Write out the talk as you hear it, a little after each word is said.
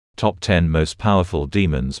Top 10 Most Powerful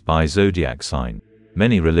Demons by Zodiac Sign.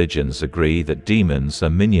 Many religions agree that demons are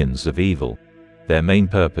minions of evil. Their main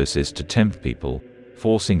purpose is to tempt people,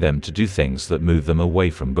 forcing them to do things that move them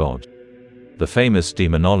away from God. The famous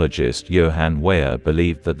demonologist Johann Weyer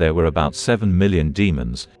believed that there were about 7 million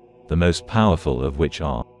demons, the most powerful of which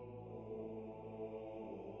are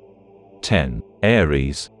 10.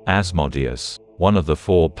 Aries, Asmodeus, one of the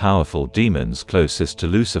 4 powerful demons closest to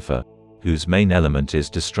Lucifer, whose main element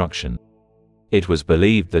is destruction. It was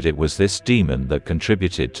believed that it was this demon that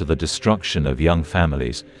contributed to the destruction of young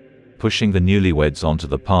families, pushing the newlyweds onto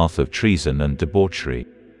the path of treason and debauchery.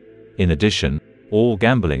 In addition, all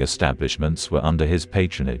gambling establishments were under his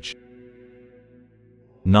patronage.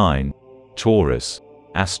 9. Taurus,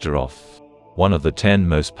 Astaroth, one of the 10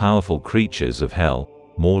 most powerful creatures of hell,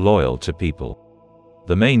 more loyal to people.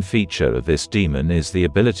 The main feature of this demon is the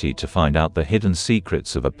ability to find out the hidden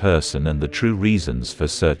secrets of a person and the true reasons for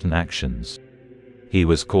certain actions. He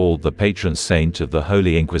was called the patron saint of the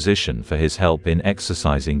Holy Inquisition for his help in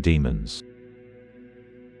exorcising demons.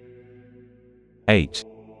 8.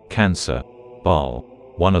 Cancer, Baal,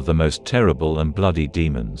 one of the most terrible and bloody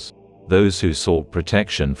demons. Those who sought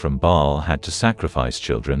protection from Baal had to sacrifice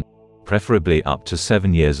children, preferably up to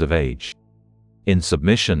 7 years of age. In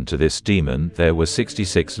submission to this demon there were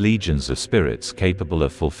 66 legions of spirits capable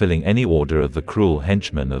of fulfilling any order of the cruel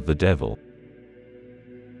henchmen of the devil.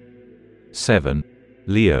 7.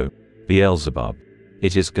 Leo, Beelzebub.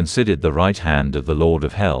 It is considered the right hand of the Lord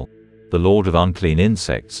of Hell, the Lord of unclean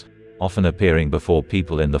insects, often appearing before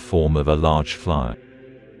people in the form of a large fly.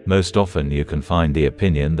 Most often you can find the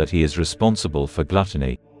opinion that he is responsible for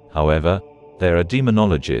gluttony. However, there are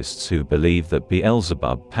demonologists who believe that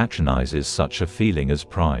Beelzebub patronizes such a feeling as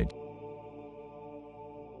pride.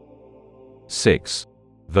 6.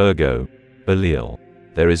 Virgo, Belial.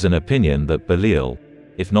 There is an opinion that Belial,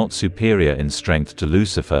 if not superior in strength to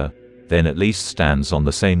Lucifer, then at least stands on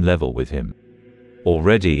the same level with him.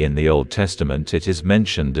 Already in the Old Testament it is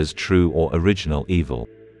mentioned as true or original evil.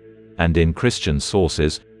 And in Christian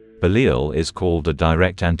sources, Belial is called a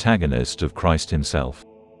direct antagonist of Christ himself.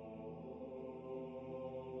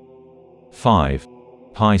 5.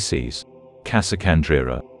 Pisces,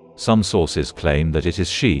 Cassandra. Some sources claim that it is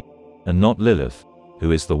she, and not Lilith,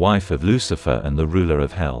 who is the wife of Lucifer and the ruler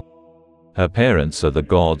of hell. Her parents are the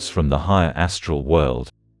gods from the higher astral world,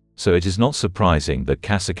 so it is not surprising that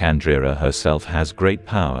Cassandra herself has great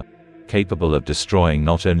power, capable of destroying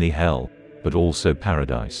not only hell, but also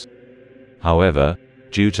paradise. However,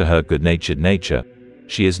 due to her good-natured nature,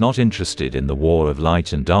 she is not interested in the war of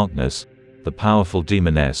light and darkness. The powerful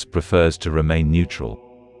demoness prefers to remain neutral.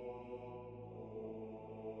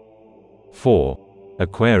 4.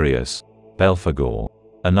 Aquarius, Belphegor,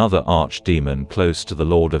 another archdemon close to the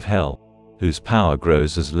Lord of Hell, whose power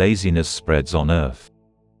grows as laziness spreads on earth.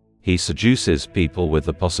 He seduces people with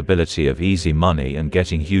the possibility of easy money and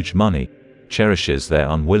getting huge money, cherishes their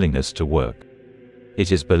unwillingness to work.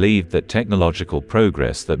 It is believed that technological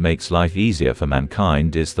progress that makes life easier for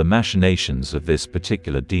mankind is the machinations of this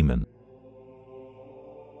particular demon.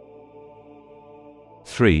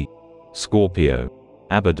 3. Scorpio,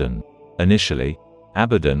 Abaddon. Initially,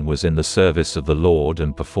 Abaddon was in the service of the Lord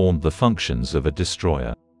and performed the functions of a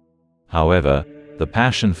destroyer. However, the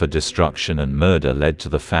passion for destruction and murder led to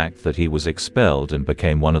the fact that he was expelled and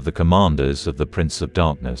became one of the commanders of the Prince of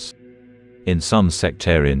Darkness. In some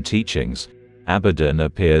sectarian teachings, Abaddon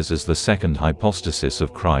appears as the second hypostasis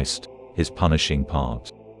of Christ, his punishing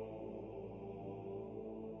part.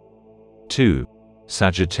 2.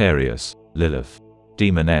 Sagittarius, Lilith.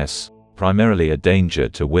 Demoness, primarily a danger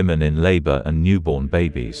to women in labor and newborn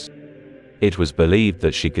babies. It was believed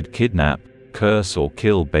that she could kidnap, curse or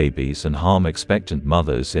kill babies and harm expectant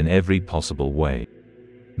mothers in every possible way.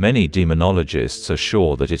 Many demonologists are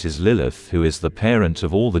sure that it is Lilith who is the parent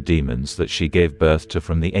of all the demons that she gave birth to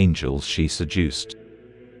from the angels she seduced.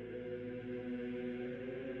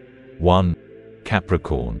 1.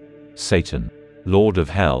 Capricorn, Satan, Lord of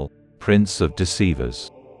Hell, Prince of Deceivers.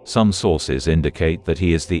 Some sources indicate that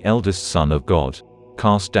he is the eldest son of God,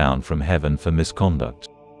 cast down from heaven for misconduct.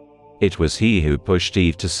 It was he who pushed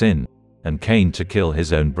Eve to sin, and Cain to kill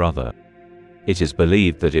his own brother. It is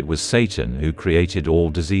believed that it was Satan who created all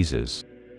diseases.